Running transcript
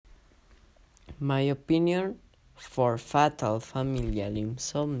My opinion for fatal familial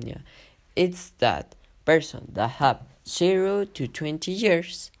insomnia is that person that have 0 to 20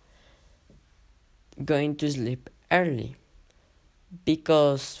 years going to sleep early,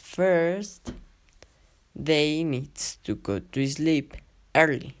 because first they need to go to sleep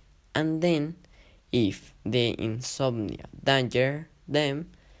early, and then if the insomnia danger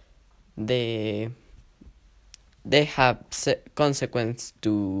them, they have consequence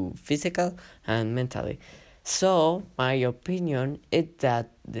to physical and mentally. So my opinion is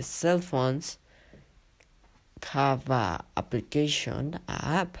that the cell phones have a application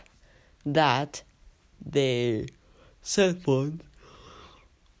app that the cell phone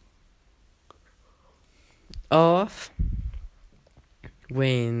off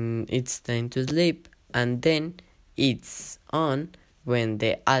when it's time to sleep, and then it's on when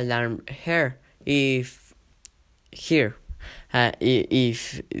the alarm here if here if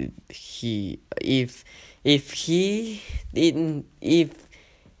he didn't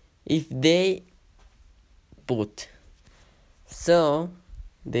if they put, so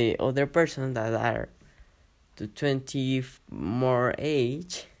the other person that are to 20 more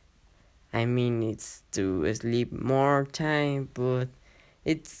age, I mean it's to sleep more time, but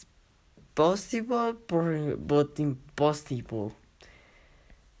it's possible but impossible.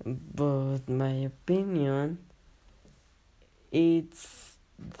 But my opinion it's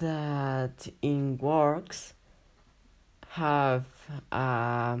that in works have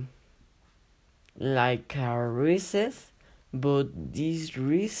like a recess, but this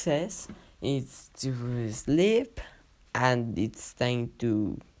recess is to sleep, and it's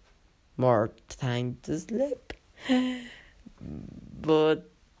more time to sleep. But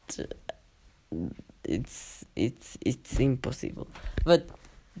it's impossible. But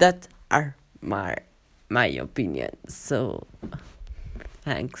that are my opinion. So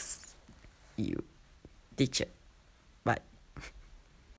thanks, you teacher. Bye.